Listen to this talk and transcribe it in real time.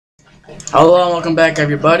Hello and welcome back,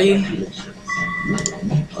 everybody.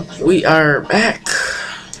 We are back.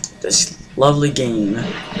 This lovely game.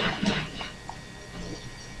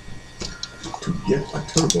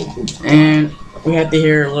 And we had to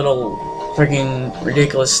hear little freaking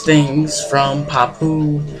ridiculous things from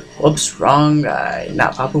Papu. Whoops, wrong guy.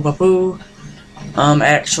 Not Papu.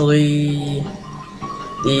 Actually,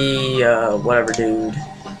 the, whatever dude.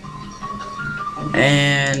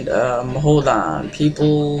 And, hold on.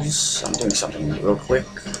 Peoples. I'm doing something real quick.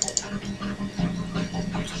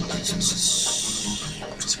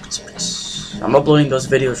 I'm uploading those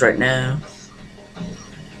videos right now.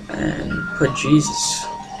 And put Jesus.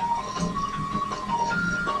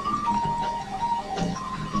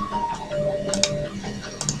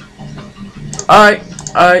 Alright,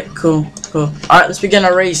 cool. Alright, let's begin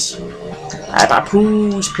our race. At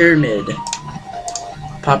Papu's Pyramid.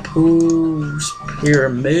 Papu's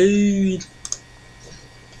Pyramid.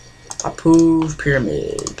 Papu's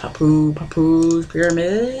Pyramid. Papu's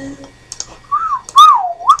Pyramid.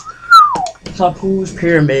 Papu's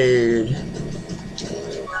Pyramid.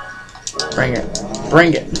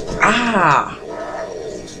 Bring it. Ah!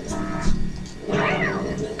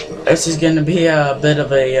 This is gonna be a bit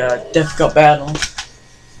of a difficult battle.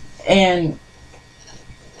 And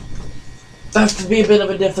that's to be a bit of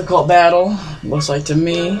a difficult battle, looks like to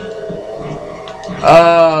me.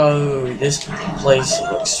 Oh, this place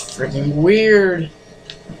looks freaking weird.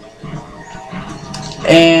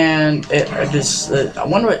 And I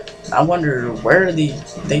wonder where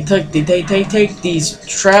they take these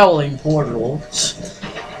traveling portals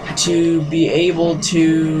to be able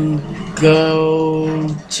to go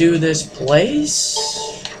to this place.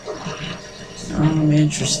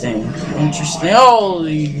 Interesting.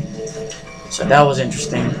 Holy. So that was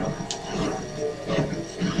interesting.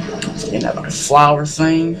 Getting that like flower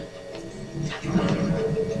thing.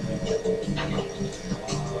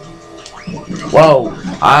 Whoa!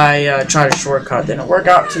 I tried a shortcut. Didn't work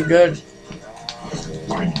out too good.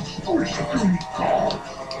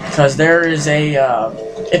 Because there is a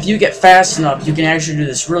if you get fast enough, you can actually do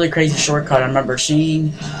this really crazy shortcut. I remember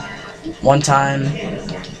seeing one time.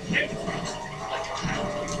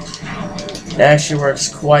 It actually works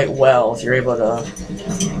quite well if you're able to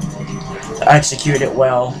execute it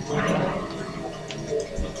well.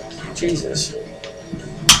 Jesus.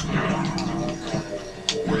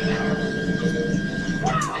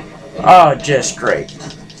 Oh, just great.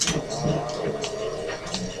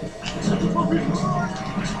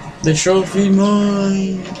 The trophy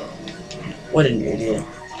mine. What an idiot.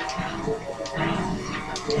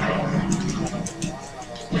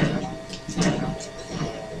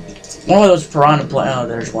 One of those piranha oh,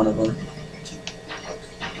 there's one of them.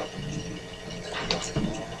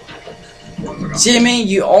 See what I mean?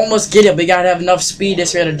 You almost get it, but you gotta have enough speed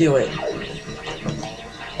just to do it.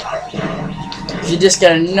 If you just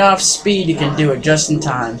get enough speed, you can do it just in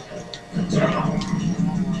time.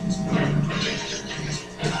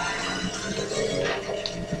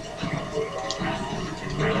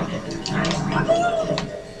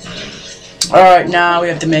 Alright, now we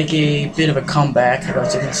have to make a bit of a comeback, I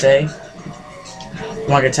guess you can say. I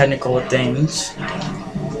want to get technical with things.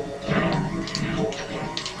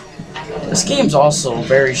 This game's also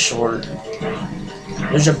very short.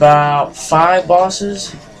 There's about 5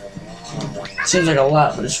 bosses. Seems like a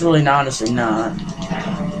lot, but it's really honestly not.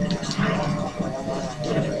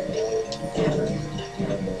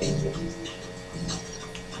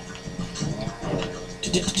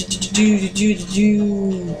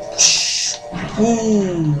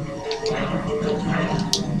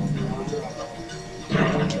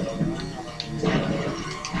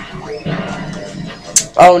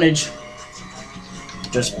 Ownage.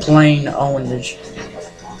 Just plain ownage.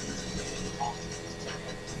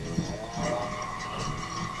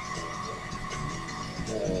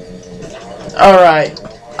 Alright,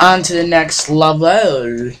 on to the next level.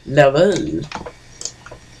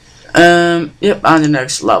 Yep, on the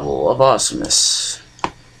next level of awesomeness.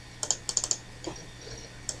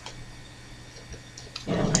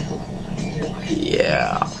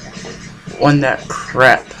 Yeah. Won that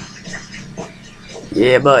crap.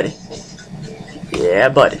 Yeah, buddy.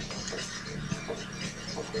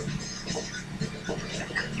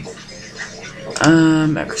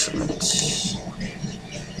 Excellent.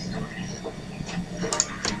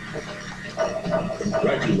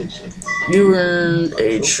 Congratulations. You earned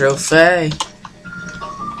a trophy.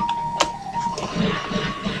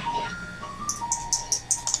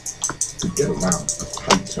 To get around a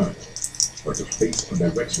tight turn, or to face a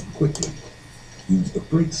direction quickly, use the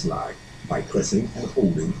brake slide by pressing and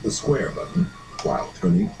holding the square button while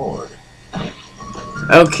turning hard.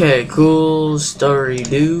 Okay, cool story,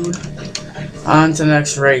 dude. On to the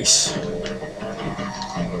next race,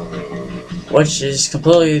 which is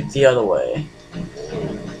completely the other way.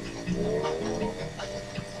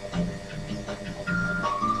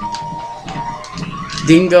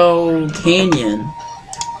 Dingo Canyon.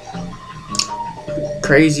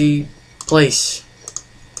 Crazy place.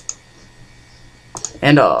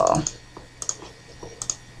 And all.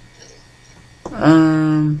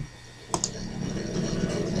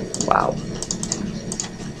 Wow.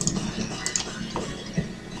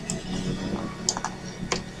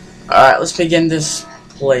 Alright, let's begin this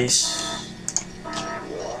place.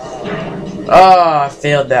 Oh, I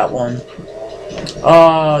failed that one.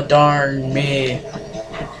 Oh, darn me.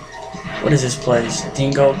 What is this place?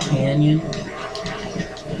 Dingo Canyon?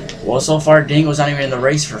 Well, so far, Dingo's not even in the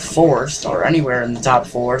race for 4th, or anywhere in the top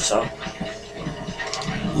 4, so...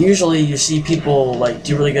 Usually, you see people, like,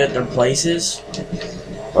 do really good at their places,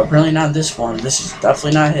 but apparently not this one. This is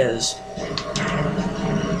definitely not his.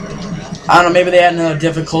 I don't know, maybe they had another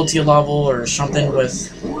difficulty level or something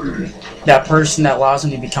with that person that allows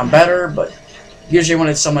them to become better, but usually when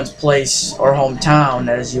it's someone's place or hometown,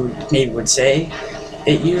 as you maybe would say,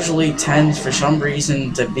 it usually tends, for some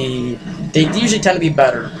reason, to be... They usually tend to be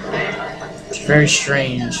better. It's very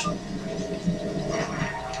strange.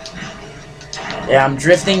 Yeah, I'm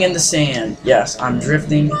drifting in the sand. Yes, I'm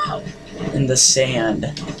drifting in the sand.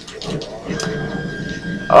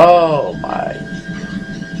 Oh my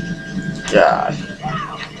God.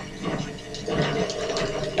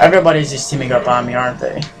 Everybody's just teaming up on me, aren't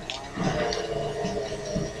they?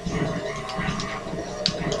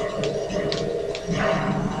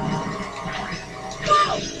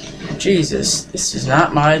 Jesus, this is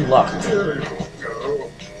not my luck.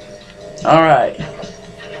 Alright.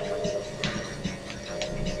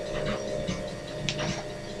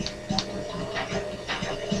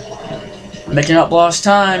 Making up lost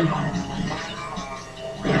time.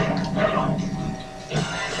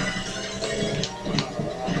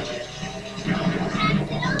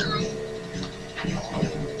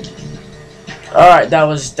 Alright, that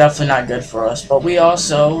was definitely not good for us, but we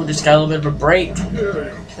also just got a little bit of a break,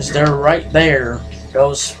 because they're right there,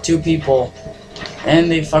 those 2 people, and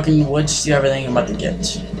they fucking would see everything I'm about to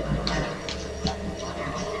get.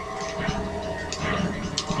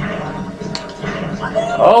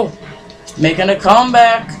 Oh, making a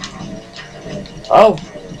comeback. Oh,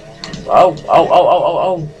 oh, oh, oh, oh, oh,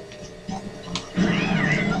 oh.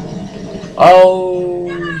 Oh.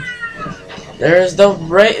 There's the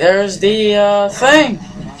thing.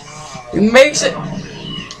 He makes it.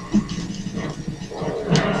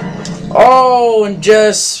 Oh, and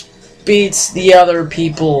just beats the other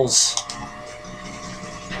people's.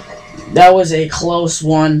 That was a close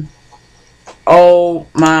one. Oh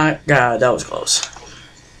my God, that was close.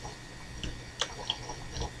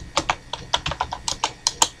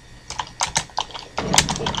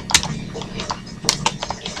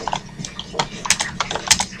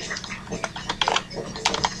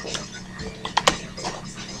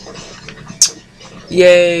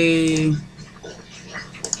 Yay!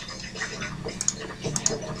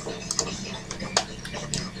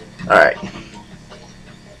 Alright.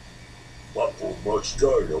 Papu much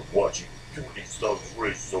tired of watching cutie thugs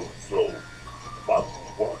race so slow.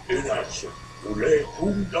 Papu in action to lay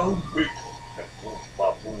Boom down big and prove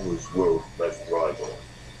Papu is world's best rival.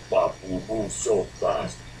 Papu moves so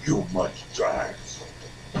fast, you much drags.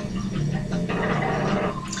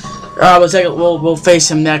 We'll face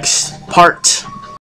him next part.